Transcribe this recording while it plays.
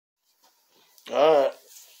Alright,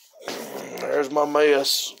 there's my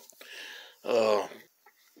mess.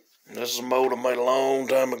 This is a mold I made a long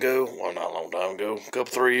time ago. Well, not a long time ago, a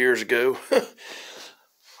couple, 3 years ago.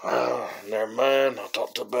 Never mind, I'll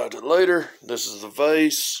talk about it later. This is the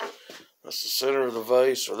vase. That's the center of the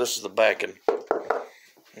vase, or this is the backing.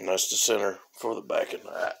 And that's the center for the backing.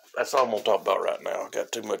 That's all I'm going to talk about right now. I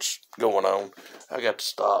got too much going on. I got to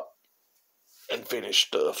stop and finish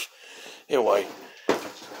stuff. Anyway,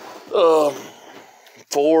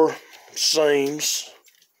 4 seams.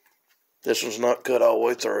 This one's not cut all the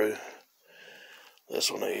way through.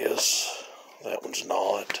 This one is. That one's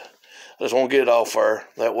not. I just want to get it off there.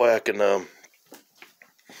 That way I can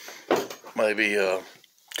maybe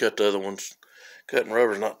cut the other ones. Cutting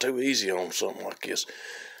rubber's not too easy on something like this.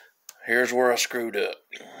 Here's where I screwed up.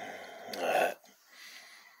 Alright.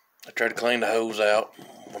 I tried to clean the hose out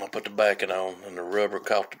when I put the backing on, and the rubber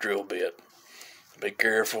caught the drill bit. Be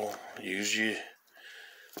careful. Use your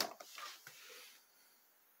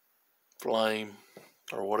flame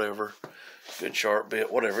or whatever. Good sharp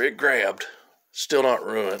bit. Whatever. It grabbed. Still not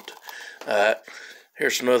ruined. Alright.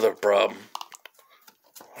 Here's another problem.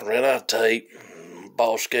 I ran out of tape.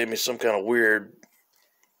 Boss gave me some kind of weird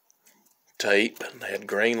tape. It had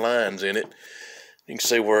green lines in it. You can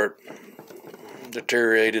see where it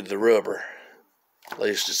deteriorated the rubber. At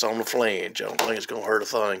least it's on the flange. I don't think it's going to hurt a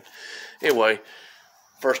thing. Anyway,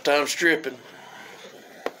 first time stripping.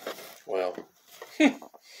 Well,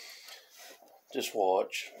 just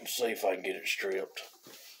watch and see if I can get it stripped.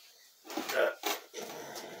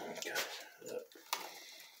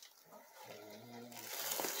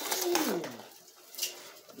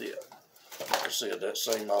 Yeah, like I said, that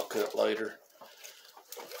seam I'll cut later.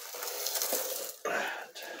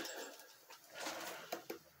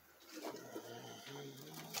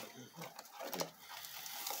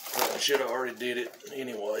 I should have already did it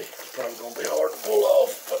anyway. It's probably going to be hard to pull off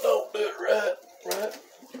if I don't do it right. Right?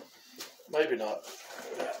 Maybe not.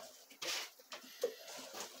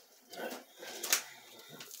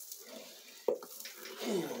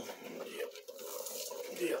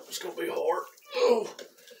 Yeah, it's going to be hard. Oh,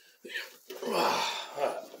 yeah. All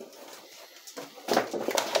right.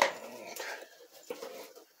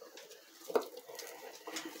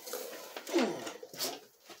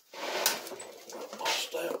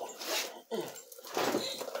 Lost that one.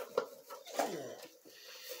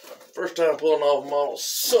 First time pulling off a model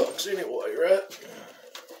sucks anyway, right?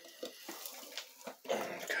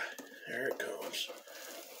 Okay, there it comes.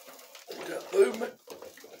 We got movement.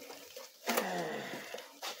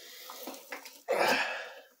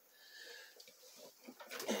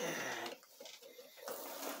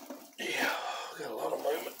 Yeah, got a lot of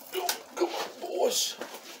movement. Come on, boys.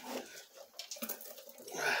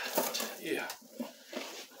 Yeah.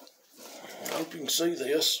 I hope you can see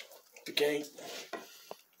this. If you can't,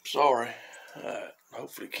 sorry.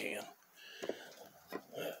 Hopefully you can.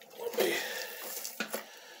 Let me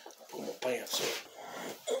pull my pants up.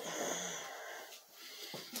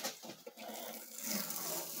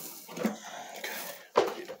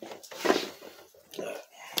 Okay.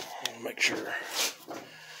 Make sure.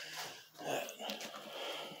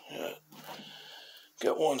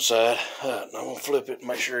 Got one side. Now I'm gonna flip it and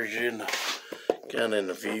make sure you're in the kind of in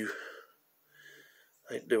the view.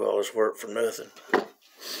 I ain't do all this work for nothing.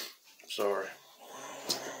 Sorry.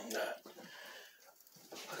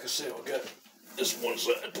 Like I said, we got this one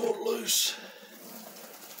side pulled loose.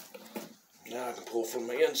 Now I can pull from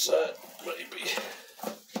the inside, maybe.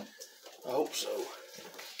 I hope so.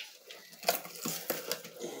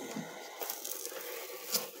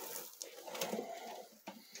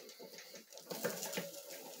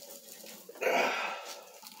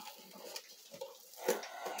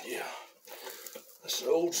 Yeah. This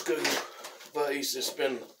old school vase has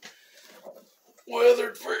been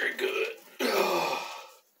weathered very good.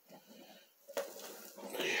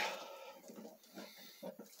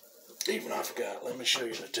 Even I forgot. Let me show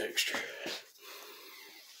you the texture.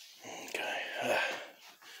 Okay.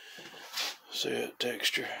 See that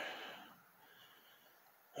texture?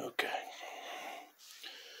 Okay.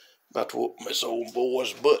 About to whoop this old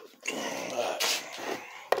boy's butt. Alright.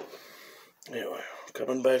 Anyway,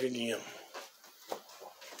 coming back again.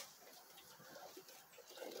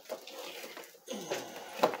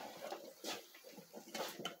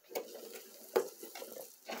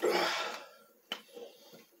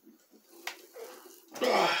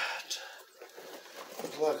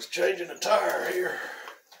 Looks like it's changing the tire here.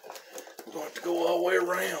 We're going to have to go all the way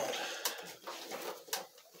around.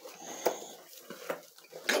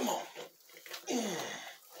 Come on.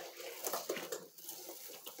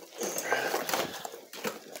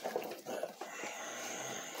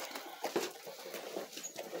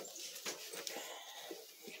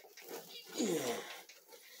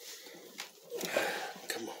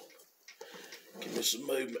 some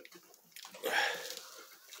movement.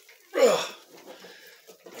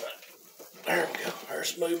 There we go.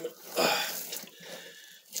 There's movement.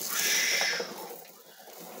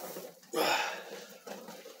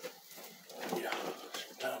 Yeah,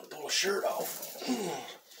 time to pull a shirt off.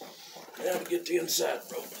 Now to get the inside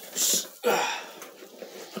rope loose.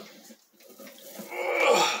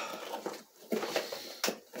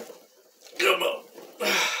 Come on.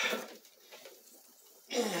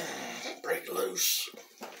 Break it loose.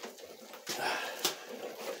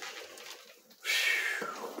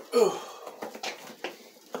 Okay.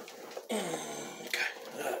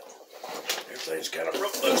 Everything's kind of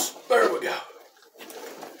rope loose. There we go.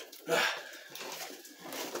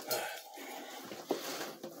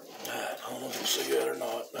 I don't know if you see that or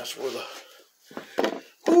not. That's where the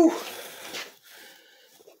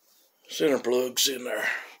center plug's in there.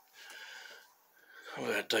 I'm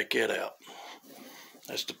going to take that out.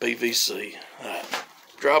 That's the PVC. Alright,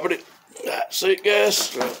 dropping it. Alright, see it,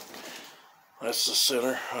 guys? That's the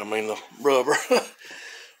center, the rubber.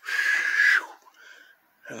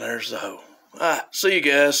 And there's the hole. Alright, see you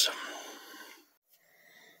guys.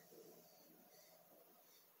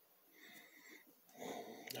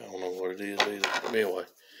 I don't know what it is either. Anyway,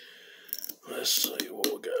 let's see what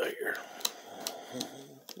we got here.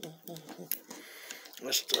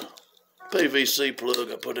 That's the PVC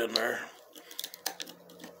plug I put in there.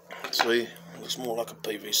 See, it looks more like a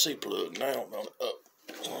PVC plug now. I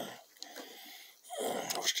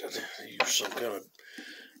wish I use some kind of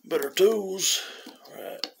better tools.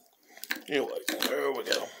 Right. Anyway, there we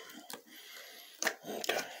go.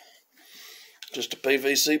 Okay. Just a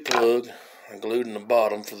PVC plug I glued in the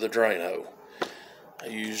bottom for the drain hole. I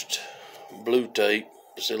used blue tape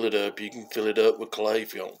to seal it up. You can fill it up with clay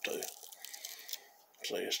if you want to.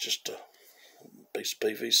 See, it's just a piece of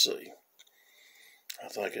PVC. I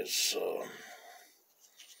think it's,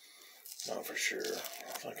 not for sure.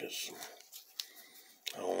 I think it's,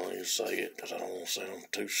 I don't want to say it because I don't want to sound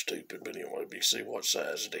too stupid. But anyway, you see what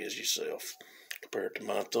size it is yourself. Compare it to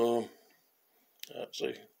my thumb.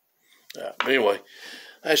 See? But anyway,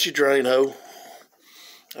 that's your drain hole.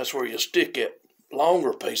 That's where you stick that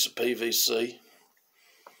longer piece of PVC.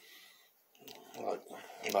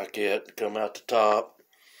 Like that, come out the top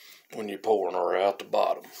when you're pouring or out the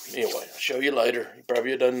bottom. Anyway, I'll show you later. You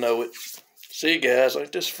probably doesn't know it. See you guys.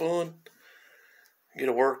 Ain't this fun? Get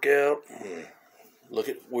a workout. Look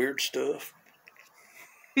at weird stuff.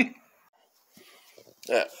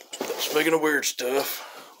 Speaking of weird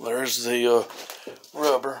stuff, there's the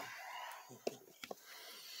rubber.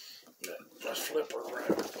 Let's flip her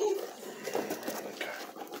around. Okay.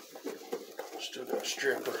 Still got a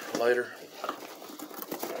stripper later.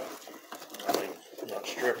 Not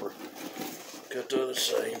stripper. Cut the other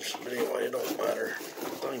seams. But anyway, it don't matter. The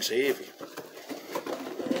thing's heavy.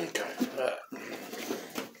 Okay.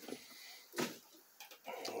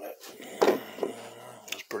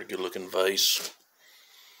 That's a pretty good looking vase.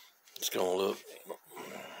 It's gonna look,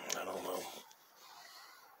 I don't know,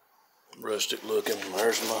 rustic looking.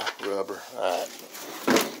 There's my rubber. Alright.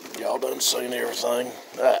 Y'all done seen everything.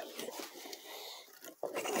 Alright.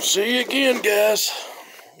 See you again, guys.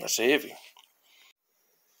 That's heavy.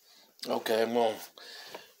 Okay, I'm gonna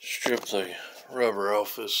strip the rubber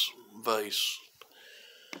off this vase.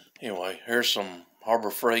 Anyway, here's some Harbor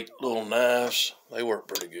Freight little knives. They work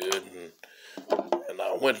pretty good. And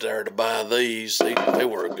I went there to buy these. They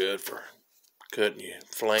work good for cutting your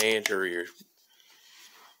flange or your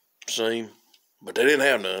seam. But they didn't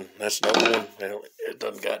have none. That's the one. It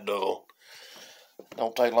doesn't got dull.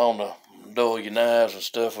 Don't take long to dull your knives and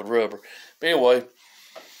stuff with rubber. But anyway,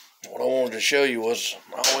 what I wanted to show you was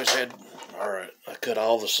I always had, I cut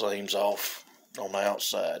all the seams off on the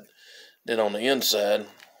outside. Then on the inside,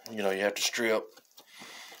 you have to strip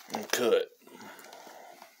and cut.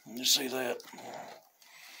 You see that?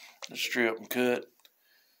 Just strip and cut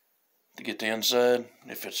to get the inside.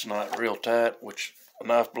 If it's not real tight, which a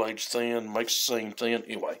knife blade's thin, makes the seam thin.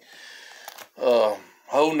 Anyway,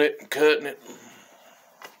 holding it and cutting it,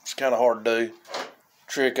 it's kind of hard to do.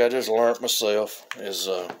 Trick I just learned myself is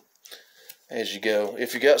as you go.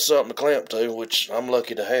 If you got something to clamp to, which I'm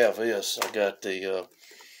lucky to have this, I got the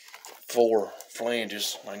 4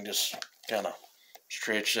 flanges. I can just kind of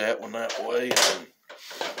stretch that one that way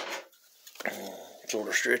and sort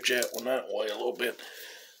of stretch that one that way a little bit,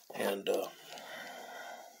 and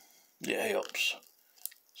yeah, it helps.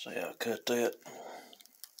 See how I cut that?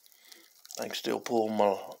 I can still pull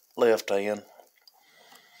my left hand.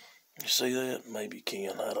 You see that? Maybe you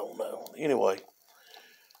can, I don't know. Anyway,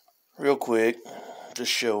 real quick,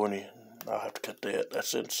 just showing you. I'll have to cut that.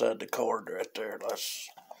 That's inside the card right there.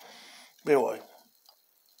 Anyway,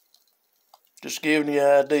 Just giving you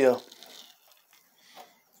an idea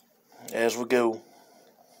as we go.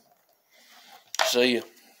 See ya.